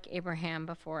 like Abraham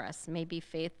before us, may be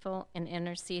faithful in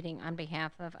interceding on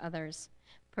behalf of others,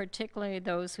 particularly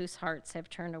those whose hearts have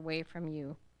turned away from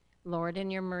you. Lord, in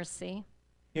your mercy,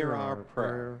 Hear our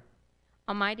prayer.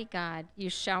 Almighty God, you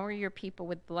shower your people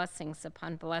with blessings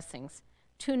upon blessings,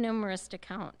 too numerous to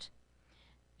count.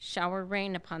 Shower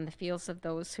rain upon the fields of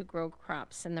those who grow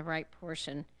crops in the right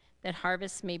portion, that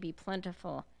harvest may be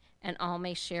plentiful and all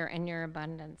may share in your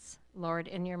abundance. Lord,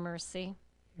 in your mercy,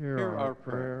 Hear our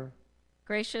prayer.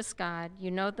 Gracious God, you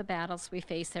know the battles we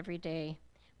face every day.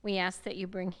 We ask that you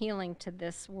bring healing to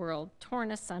this world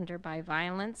torn asunder by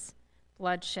violence,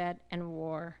 bloodshed, and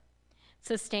war.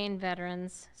 Sustain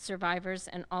veterans, survivors,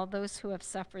 and all those who have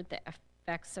suffered the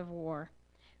effects of war.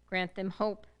 Grant them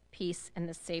hope, peace, and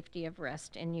the safety of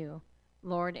rest in you.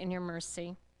 Lord, in your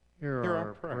mercy, Hear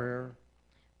our prayer.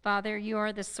 Father, you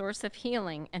are the source of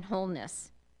healing and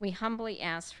wholeness. We humbly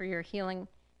ask for your healing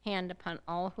hand upon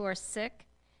all who are sick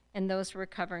and those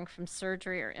recovering from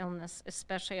surgery or illness,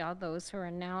 especially all those who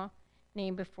are now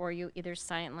named before you either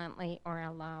silently or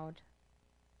aloud.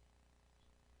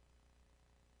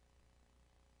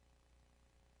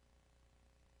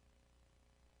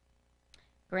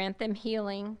 Grant them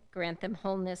healing, grant them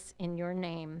wholeness in your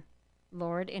name.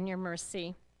 Lord, in your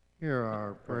mercy, Hear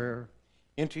our prayer.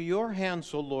 Into your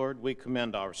hands, O Lord, we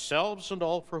commend ourselves and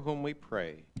all for whom we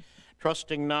pray,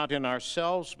 trusting not in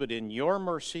ourselves, but in your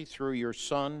mercy through your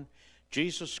Son,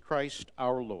 Jesus Christ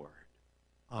our Lord.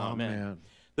 Amen.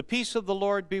 The peace of the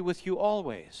Lord be with you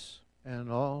always. And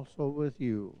also with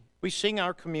you. We sing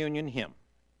our communion hymn.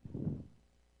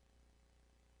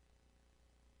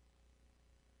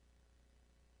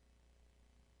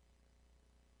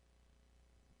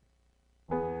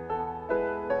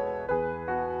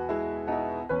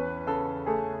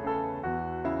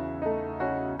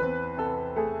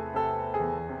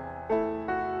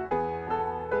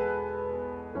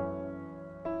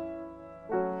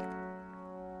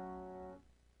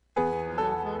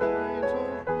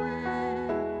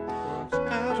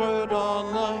 Scattered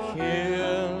on the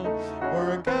hill,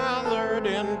 we're gathered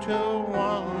into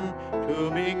one to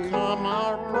become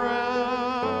our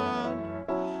bread.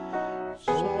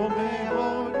 So may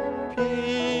all your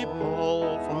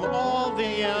people from all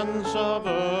the ends of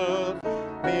earth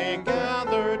be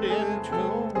gathered into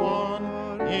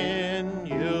one in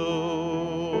you.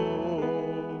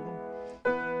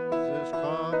 This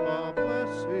cup of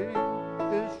blessing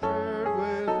is shared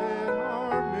within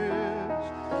our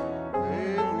midst.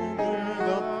 May we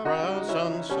share The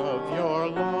presence of your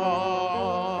love.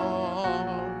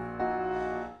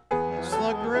 As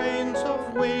the grains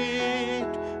of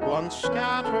wheat once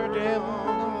scattered in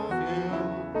the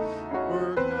field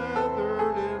we're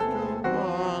gathered into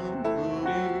one to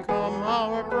become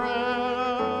our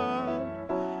bread.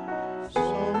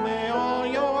 So may all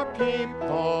your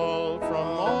people from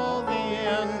all the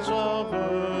ends of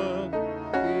earth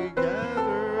be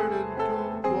gathered into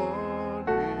one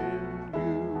in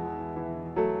you.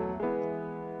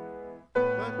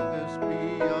 Let this be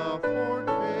a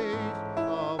foretaste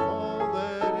of all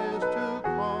that is to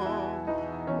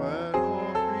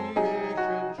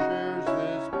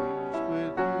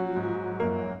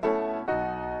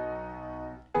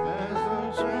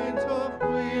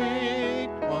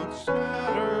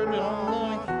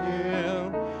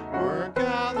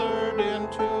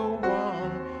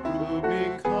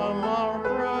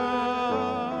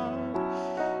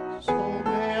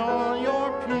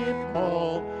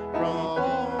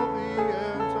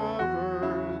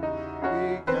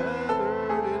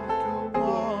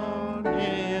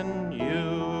in you.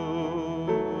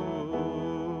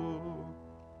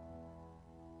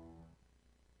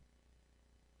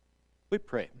 We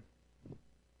pray.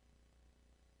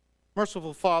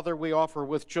 Merciful Father, we offer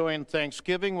with joy and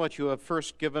thanksgiving what you have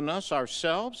first given us,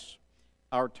 ourselves,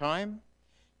 our time,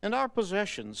 and our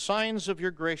possessions, signs of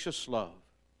your gracious love.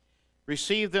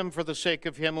 Receive them for the sake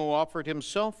of him who offered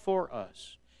himself for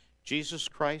us, Jesus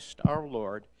Christ our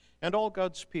Lord, and all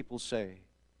God's people say,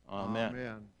 Amen.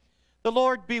 Amen. The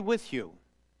Lord be with you.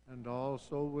 And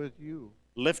also with you.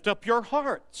 Lift up your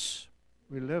hearts.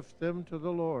 We lift them to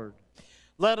the Lord.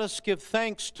 Let us give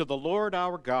thanks to the Lord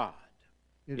our God.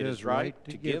 It is right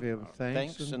to give him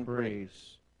thanks and praise.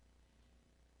 praise.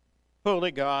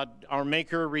 Holy God, our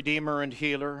Maker, Redeemer, and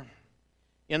Healer,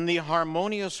 in the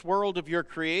harmonious world of your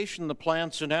creation, the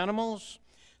plants and animals,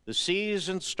 the seas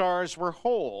and stars were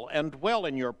whole and well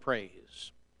in your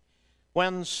praise.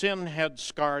 When sin had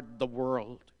scarred the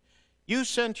world, you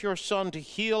sent your Son to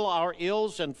heal our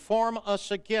ills and form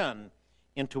us again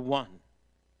into one.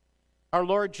 Our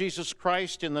Lord Jesus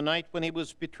Christ, in the night when he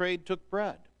was betrayed, took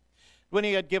bread. When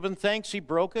he had given thanks, he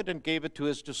broke it and gave it to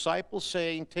his disciples,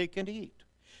 saying, Take and eat.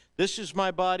 This is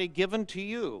my body given to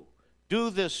you. Do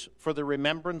this for the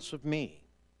remembrance of me.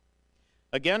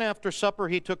 Again, after supper,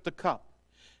 he took the cup.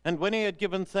 And when he had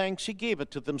given thanks, he gave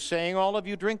it to them, saying, All of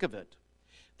you drink of it.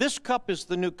 This cup is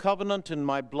the new covenant in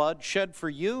my blood, shed for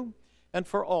you and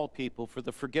for all people for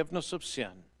the forgiveness of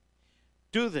sin.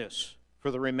 Do this for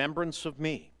the remembrance of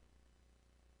me.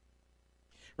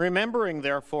 Remembering,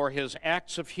 therefore, his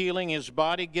acts of healing, his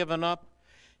body given up,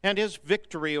 and his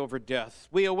victory over death,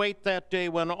 we await that day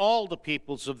when all the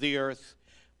peoples of the earth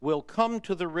will come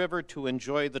to the river to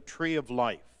enjoy the tree of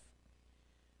life.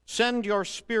 Send your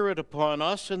Spirit upon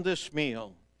us in this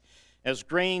meal, as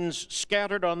grains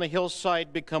scattered on the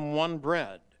hillside become one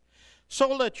bread. So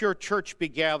let your church be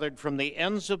gathered from the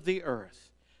ends of the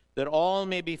earth, that all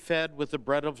may be fed with the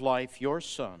bread of life, your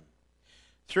Son.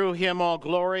 Through him all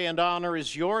glory and honor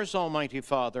is yours, Almighty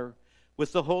Father,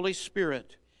 with the Holy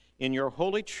Spirit, in your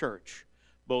holy church,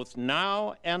 both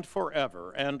now and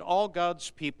forever. And all God's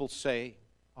people say,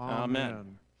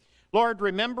 Amen. Lord,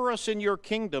 remember us in your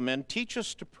kingdom and teach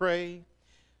us to pray,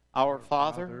 Our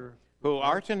Father, who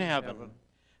art in heaven,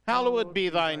 hallowed be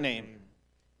thy name.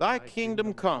 Thy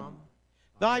kingdom come,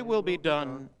 thy will be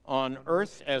done on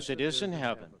earth as it is in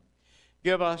heaven.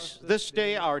 Give us this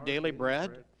day our daily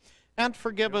bread, and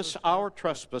forgive us our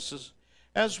trespasses,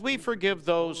 as we forgive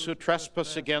those who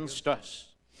trespass against us.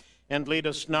 And lead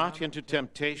us not into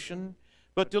temptation,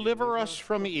 but deliver us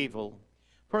from evil.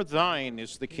 For thine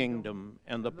is the kingdom,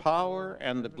 and the power,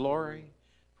 and the glory,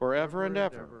 forever and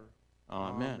ever.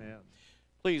 Amen.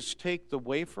 Please take the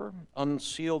wafer,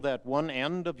 unseal that one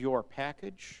end of your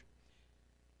package.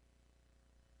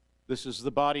 This is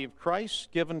the body of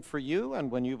Christ given for you,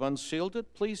 and when you've unsealed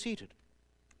it, please eat it.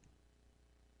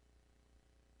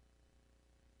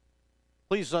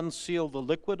 Please unseal the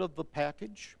liquid of the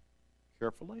package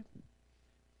carefully.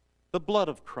 The blood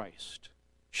of Christ,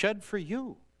 shed for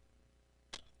you.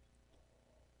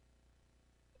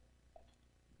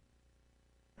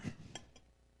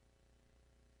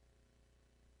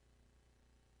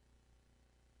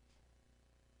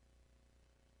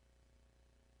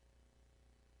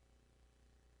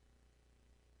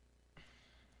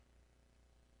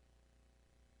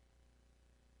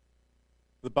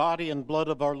 The body and blood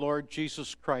of our Lord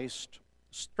Jesus Christ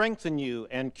strengthen you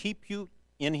and keep you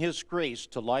in his grace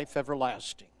to life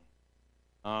everlasting.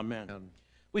 Amen.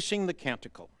 We sing the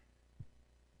canticle.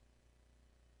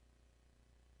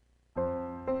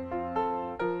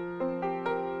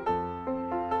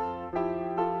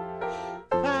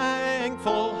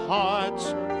 Thankful hearts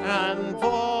and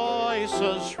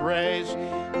voices raise,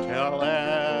 tell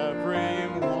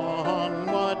everyone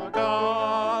what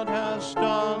God has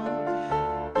done.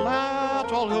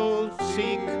 Let all who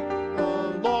seek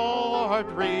the Lord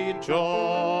rejoice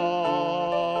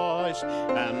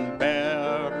and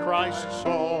bear Christ's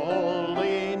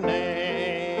holy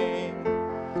name.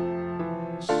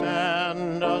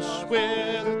 Send us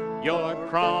with your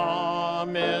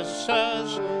promises,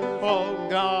 O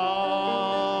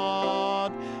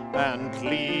God, and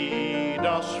lead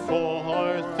us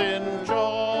forth in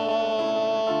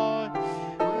joy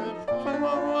with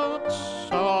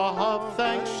thoughts of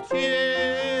thanksgiving.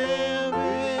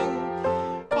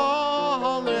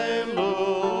 Hallelujah.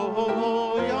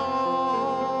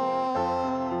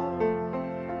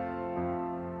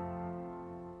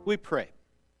 We pray.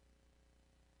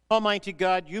 Almighty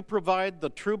God, you provide the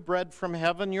true bread from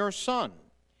heaven, your Son,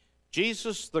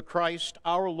 Jesus the Christ,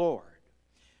 our Lord.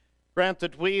 Grant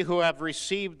that we who have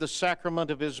received the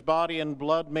sacrament of his body and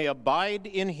blood may abide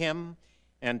in him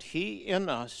and he in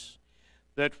us,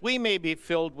 that we may be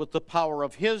filled with the power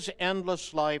of his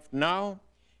endless life now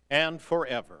and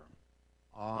forever.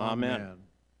 Amen.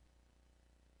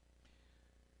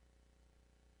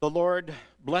 The Lord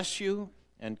bless you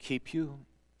and keep you.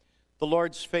 The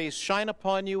Lord's face shine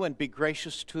upon you and be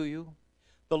gracious to you.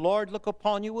 The Lord look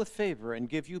upon you with favor and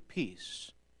give you peace.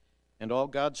 And all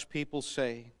God's people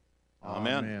say,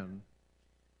 Amen. Amen.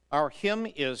 Our hymn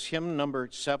is hymn number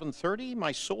 730,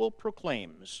 My Soul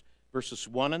Proclaims, verses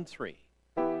 1 and 3.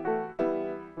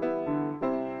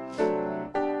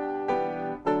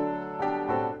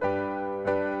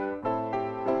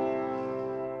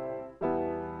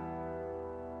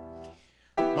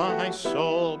 My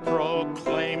soul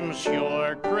proclaims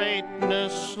your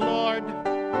greatness, Lord.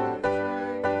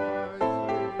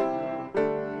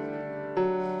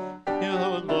 You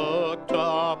looked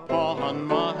upon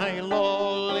my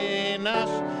lowliness,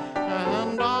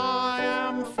 and I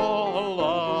am full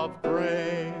of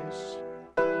grace.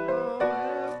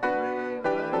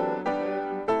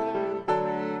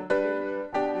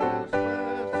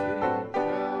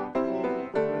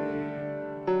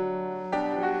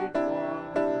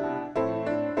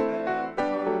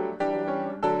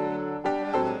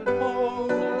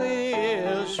 Holy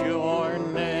is your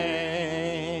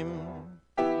name.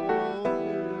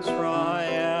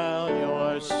 Israel,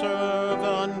 your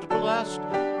servant blessed,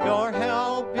 your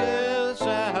help is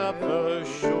ever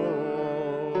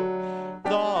sure.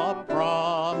 The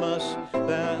promise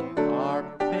that our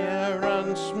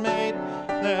parents made,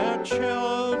 their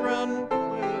children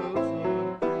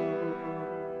will secure.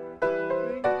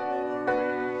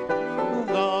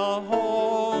 The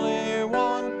Holy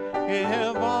One,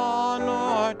 give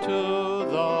honor to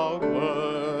the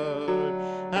Word,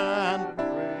 and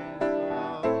praise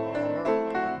the Lord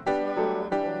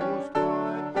Most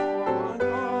High.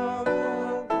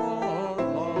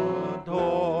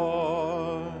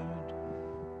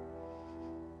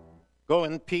 Go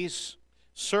in peace,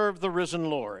 serve the risen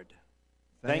Lord.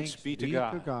 Thanks be to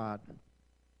God.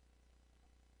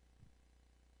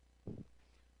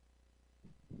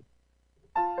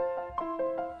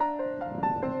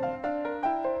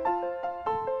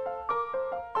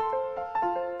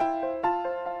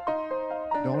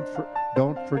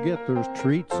 Don't forget there's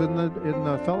treats in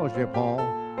the fellowship hall.